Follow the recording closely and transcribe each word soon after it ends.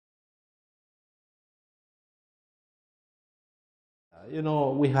You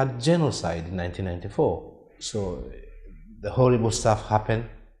know, we had genocide in 1994, so the horrible stuff happened.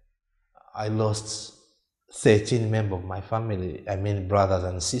 I lost 13 members of my family, I mean brothers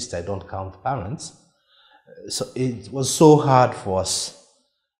and sisters, I don't count parents. So it was so hard for us.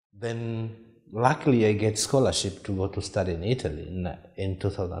 Then luckily I get scholarship to go to study in Italy in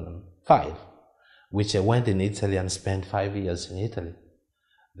 2005, which I went in Italy and spent 5 years in Italy.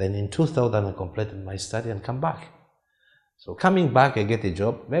 Then in 2000 I completed my study and come back. So coming back, I get a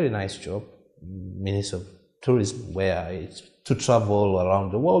job, very nice job, Minister of Tourism, where it's to travel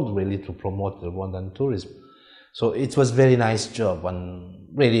around the world really to promote the Rwandan tourism. So it was very nice job, and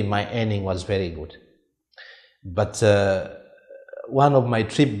really my earning was very good. But one of my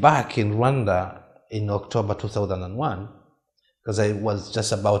trip back in Rwanda in October 2001, because I was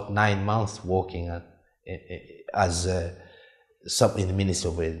just about 9 months working as in the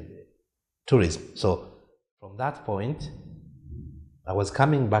Ministry of Tourism. So from that point, I was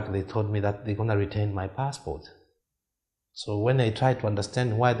coming back, they told me that they're going to retain my passport. So when I tried to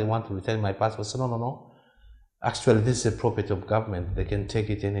understand why they want to retain my passport, I said, no. Actually, this is a property of government. They can take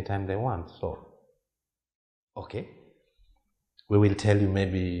it anytime they want. So, okay. We will tell you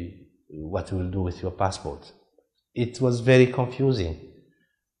maybe what we will do with your passport. It was very confusing.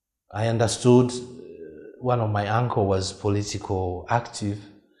 I understood one of my uncle was political active,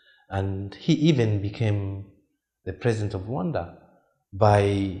 and he even became the president of Rwanda.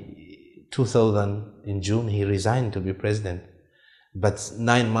 By 2000, in June, he resigned to be president. But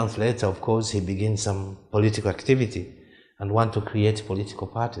 9 months later, of course, he began some political activity and want to create a political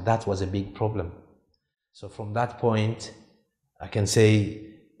party. That was a big problem. So from that point, I can say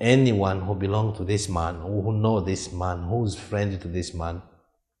anyone who belonged to this man, who know this man, who's friendly to this man,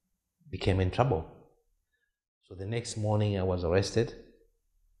 became in trouble. So the next morning, I was arrested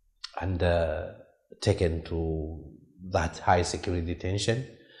and taken to that high security detention.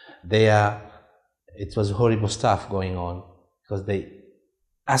 There, it was horrible stuff going on because they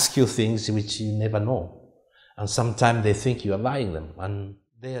ask you things which you never know. And sometimes they think you are lying them. And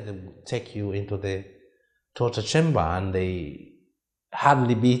there they take you into the torture chamber and they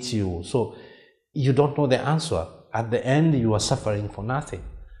hardly beat you. So you don't know the answer. At the end, you are suffering for nothing.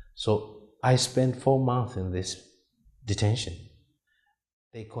 So I spent 4 months in this detention.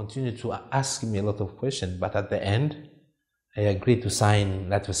 They continued to ask me a lot of questions, but at the end, I agreed to sign,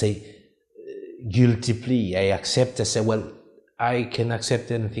 let us say, guilty plea. I accept. I said, well, I can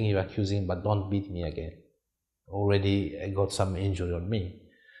accept anything you're accusing, but don't beat me again. Already I got some injury on me.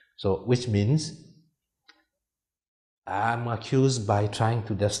 So, which means I'm accused by trying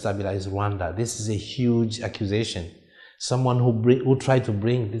to destabilize Rwanda. This is a huge accusation. Someone who tried to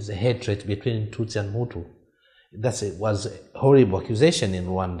bring this hatred between Tutsi and Hutu. Was a horrible accusation in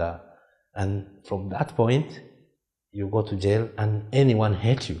Rwanda. And from that point, you go to jail and anyone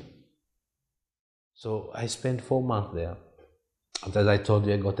hates you. So I spent 4 months there. And as I told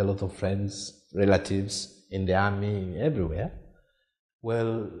you, I got a lot of friends, relatives in the army, everywhere.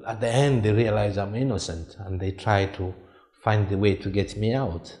 Well, at the end, they realize I'm innocent and they try to find the way to get me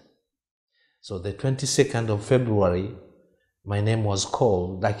out. So the 22nd of February, my name was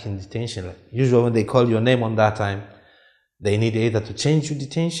called, like in detention. Usually when they call your name on that time, they need either to change your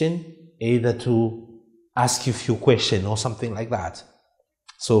detention, either to ask you a few questions or something like that.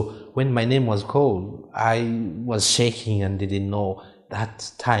 So when my name was called, I was shaking and didn't know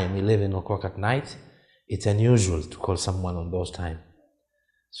that time, 11 o'clock at night. It's unusual to call someone on those times.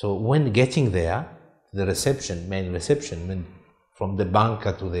 So when getting there, the reception, main reception, from the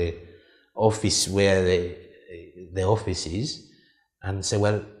bunker to the office where the office is, and say,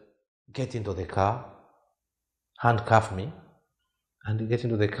 well, get into the car, handcuff me, and get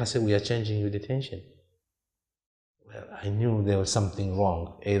into the car, say, we are changing your detention. Well, I knew there was something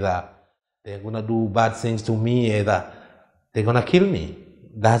wrong. Either they're going to do bad things to me, either they're going to kill me.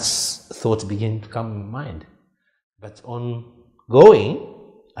 That's thought began to come in my mind. But on going,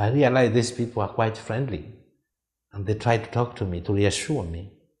 I realized these people are quite friendly. And they tried to talk to me, to reassure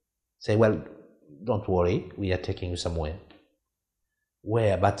me. Say, well, don't worry, we are taking you somewhere.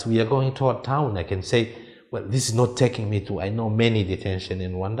 Where? But we are going to a town. I can say, well, this is not taking me to, I know many detention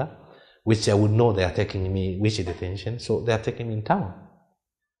in Rwanda, which I would know they are taking me, which detention, so they are taking me in town.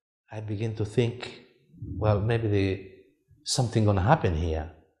 I begin to think, well, maybe something going to happen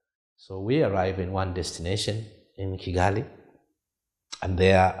here. So we arrive in one destination in Kigali, and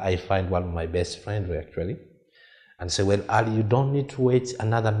there I find one of my best friends actually, and say, well, Ali, you don't need to wait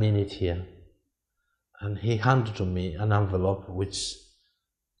another minute here. And he handed to me an envelope which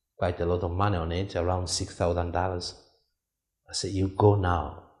quite a lot of money on it, around $6,000. I said, you go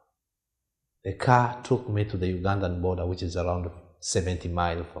now. The car took me to the Ugandan border, which is around 70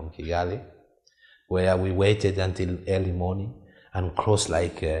 miles from Kigali, where we waited until early morning and crossed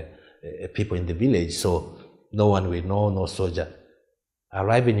like people in the village, so no one will know, no soldier.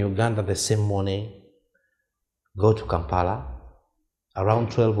 Arrive in Uganda the same morning, go to Kampala.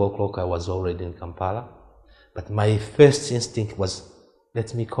 Around 12 o'clock I was already in Kampala. But my first instinct was,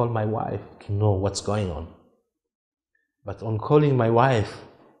 let me call my wife to know what's going on. But on calling my wife,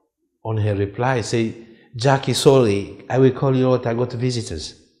 on her reply, say, Jackie, sorry, I will call you out, I got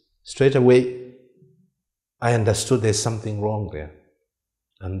visitors. Straight away, I understood there's something wrong there.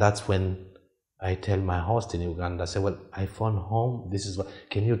 And that's when I tell my host in Uganda, I say, well, I phone home, this is what,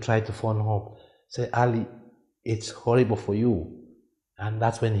 can you try to phone home? Say, Ali, it's horrible for you. And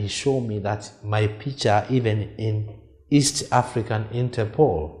that's when he showed me that my picture even in East African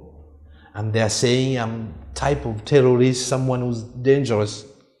Interpol. And they're saying I'm type of terrorist, someone who's dangerous.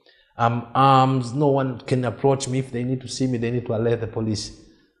 I'm armed, no one can approach me. If they need to see me, they need to alert the police.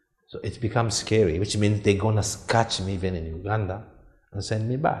 So it becomes scary, which means they're gonna catch me even in Uganda and send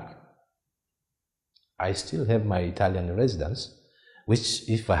me back. I still have my Italian residence, which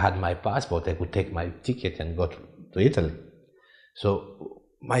if I had my passport, I could take my ticket and go to Italy. So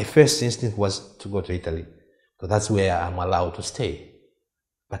my first instinct was to go to Italy, because that's where I'm allowed to stay.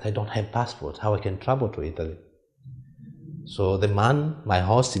 But I don't have passport, how I can travel to Italy? So the man, my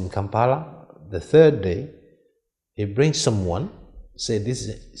host in Kampala, the third day, he brings someone, said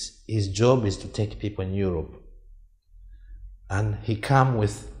his job is to take people in Europe. And he come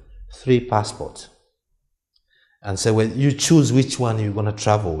with 3 passports. And said, well, you choose which one you're going to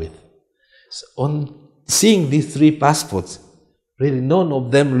travel with. So on seeing these 3 passports, really none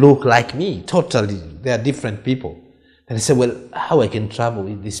of them look like me, totally. They are different people. And I said, well, how I can travel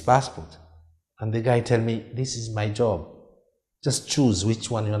with this passport? And the guy tell me, this is my job. Just choose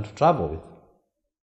which one you want to travel with.